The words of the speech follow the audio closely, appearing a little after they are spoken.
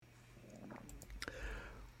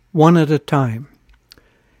one at a time.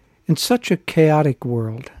 In such a chaotic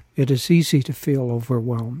world, it is easy to feel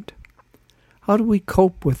overwhelmed. How do we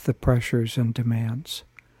cope with the pressures and demands?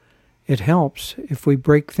 It helps if we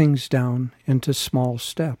break things down into small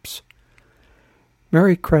steps.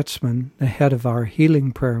 Mary Kretzmann, the head of our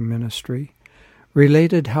Healing Prayer Ministry,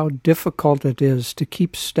 related how difficult it is to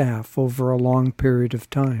keep staff over a long period of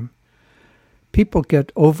time. People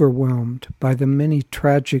get overwhelmed by the many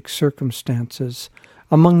tragic circumstances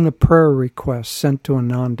among the prayer requests sent to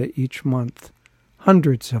Ananda each month,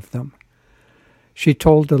 hundreds of them. She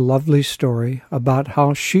told a lovely story about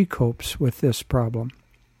how she copes with this problem.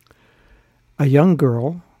 A young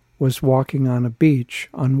girl was walking on a beach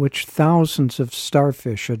on which thousands of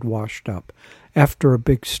starfish had washed up after a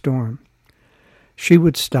big storm. She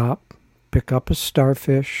would stop, pick up a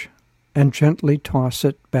starfish, and gently toss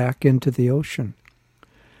it back into the ocean.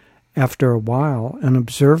 After a while, an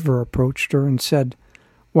observer approached her and said,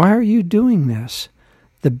 "Why are you doing this?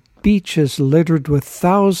 The beach is littered with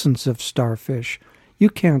thousands of starfish. You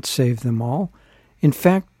can't save them all. In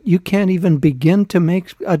fact, you can't even begin to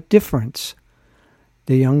make a difference."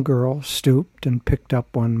 The young girl stooped and picked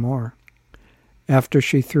up one more. After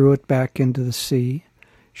she threw it back into the sea,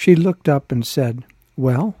 she looked up and said,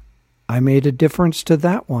 "Well, I made a difference to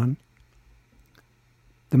that one."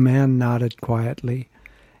 The man nodded quietly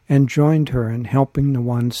and joined her in helping the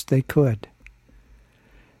ones they could.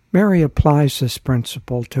 Mary applies this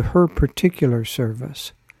principle to her particular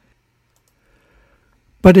service,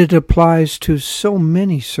 but it applies to so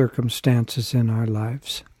many circumstances in our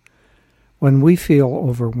lives. When we feel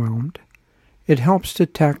overwhelmed, it helps to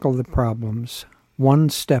tackle the problems one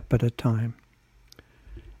step at a time.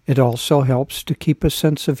 It also helps to keep a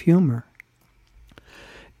sense of humor.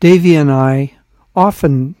 Devi and I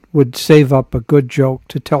often would save up a good joke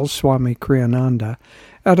to tell Swami Kriyananda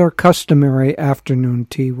at our customary afternoon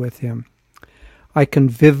tea with him. I can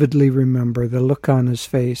vividly remember the look on his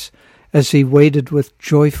face as he waited with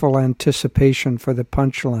joyful anticipation for the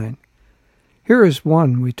punchline. Here is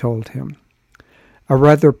one, we told him. A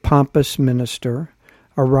rather pompous minister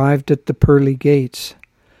arrived at the pearly gates.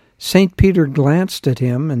 St. Peter glanced at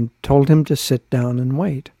him and told him to sit down and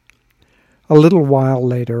wait. A little while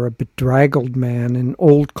later, a bedraggled man in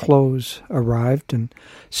old clothes arrived, and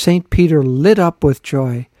St. Peter lit up with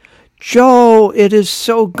joy. "Joe, it is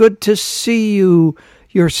so good to see you.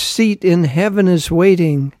 Your seat in heaven is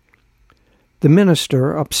waiting." The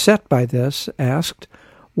minister, upset by this, asked,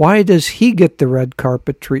 "Why does he get the red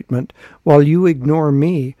carpet treatment while you ignore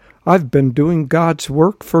me? I've been doing God's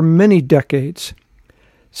work for many decades."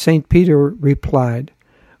 St. Peter replied,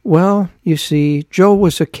 "Well, you see, Joe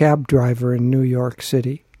was a cab driver in New York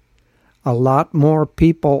City. A lot more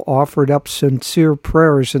people offered up sincere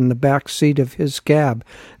prayers in the back seat of his cab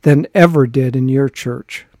than ever did in your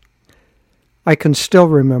church." I can still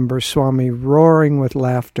remember Swami roaring with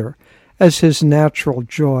laughter as his natural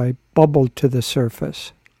joy bubbled to the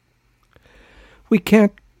surface. We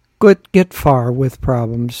can't get far with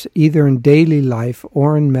problems, either in daily life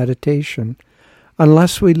or in meditation,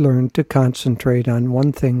 unless we learn to concentrate on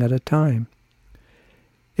one thing at a time.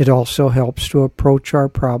 It also helps to approach our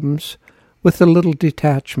problems with a little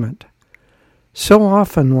detachment. So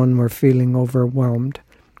often when we're feeling overwhelmed,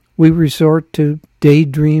 we resort to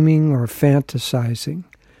daydreaming or fantasizing.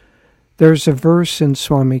 There's a verse in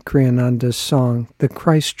Swami Kriyananda's song, "The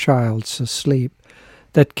Christ Child's Asleep,"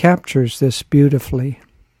 that captures this beautifully.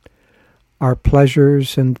 Our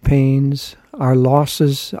pleasures and pains, our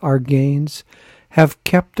losses, our gains, have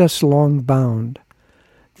kept us long bound.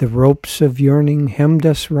 The ropes of yearning hemmed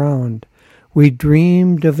us round. We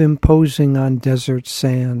dreamed of imposing on desert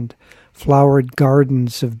sand flowered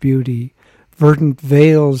gardens of beauty, verdant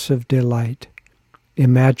vales of delight.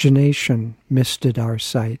 Imagination misted our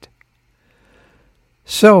sight.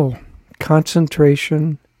 So,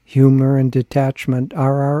 concentration, humor, and detachment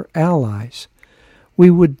are our allies. We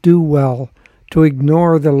would do well to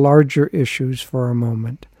ignore the larger issues for a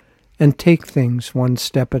moment and take things one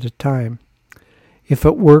step at a time. If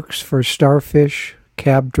it works for starfish,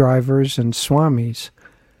 cab drivers, and swamis,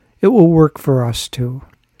 it will work for us too.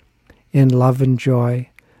 In love and joy,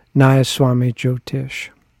 Nayaswami Jyotish.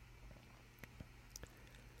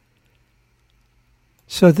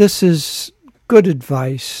 So this is good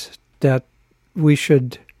advice that we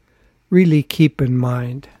should really keep in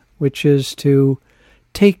mind, which is to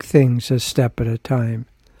take things a step at a time.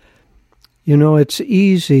 You know, it's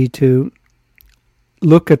easy to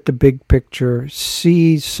look at the big picture,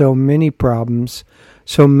 see so many problems,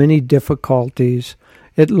 so many difficulties.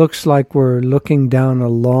 It looks like we're looking down a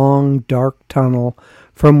long, dark tunnel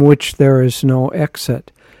from which there is no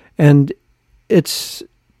exit. And it's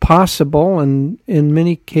possible and in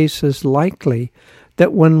many cases likely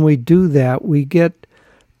that when we do that, we get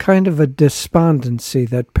kind of a despondency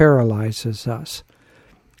that paralyzes us.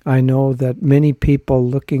 I know that many people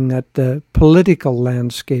looking at the political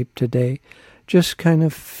landscape today just kind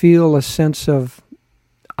of feel a sense of,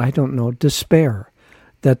 despair,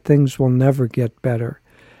 that things will never get better.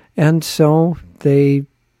 And so they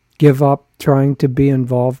give up trying to be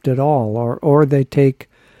involved at all, or they take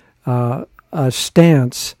a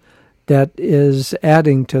stance that is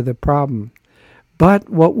adding to the problem. But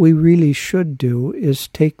what we really should do is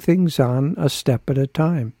take things on a step at a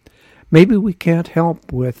time. Maybe we can't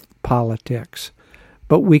help with politics,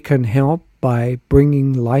 but we can help by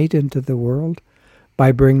bringing light into the world,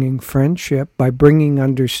 by bringing friendship, by bringing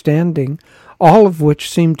understanding, all of which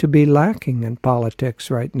seem to be lacking in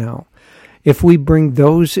politics right now. If we bring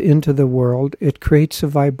those into the world, it creates a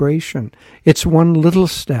vibration. It's one little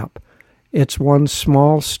step. It's one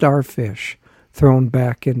small starfish thrown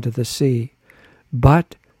back into the sea.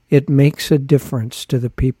 But it makes a difference to the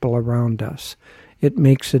people around us. It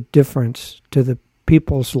makes a difference to the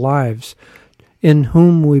people's lives in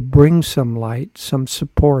whom we bring some light, some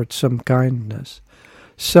support, some kindness.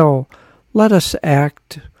 So let us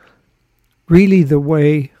act really the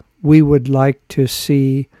way we would like to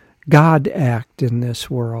see God act in this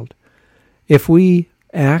world. If we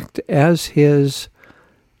act as His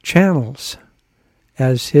channels,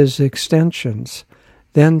 as His extensions,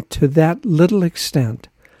 then to that little extent,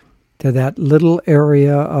 to that little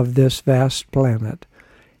area of this vast planet,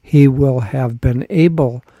 He will have been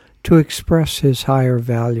able to express His higher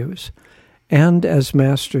values. And as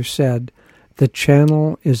Master said, the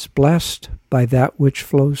channel is blessed by that which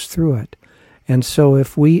flows through it. And so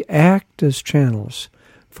if we act as channels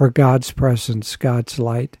for God's presence, God's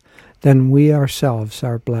light, then we ourselves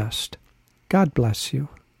are blessed. God bless you.